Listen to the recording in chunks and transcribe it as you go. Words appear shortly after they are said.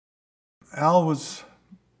Al was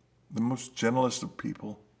the most gentlest of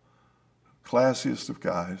people, classiest of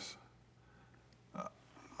guys.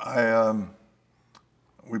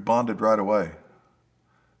 We bonded right away.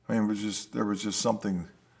 I mean, there was just something,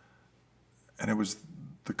 and it was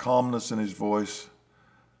the calmness in his voice,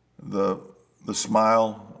 the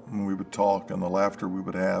smile when we would talk, and the laughter we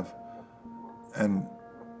would have, and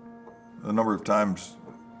the number of times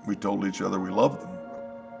we told each other we loved them.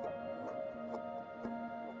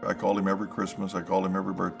 I called him every Christmas, I called him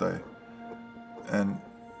every birthday, and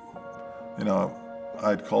you know,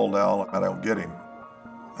 I'd called Al, I don't get him,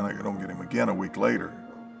 and I don't get him again a week later.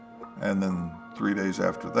 And then 3 days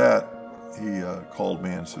after that, he called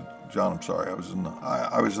me and said, "John, I'm sorry, I was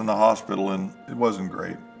in the hospital and it wasn't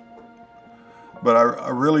great. But I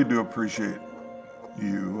really do appreciate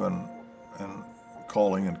you and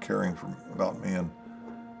calling and caring about me." And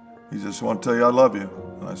he just wanted to tell you I love you.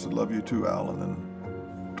 And I said, "Love you too, Al." And then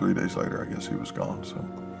 3 days later, I guess he was gone. So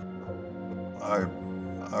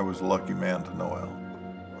I was a lucky man to know Al.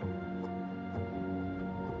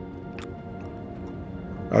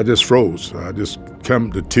 I just froze. I just came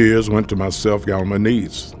to tears, went to myself, got on my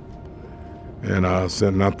knees. And I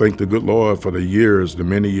said, and I thank the good Lord for the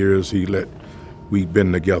many years we've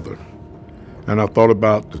been together. And I thought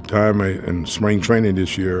about the time in spring training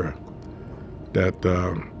this year that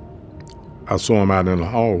I saw him out in the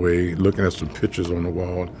hallway looking at some pictures on the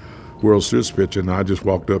wall, World Series picture, and I just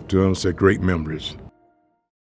walked up to him and said, "Great memories."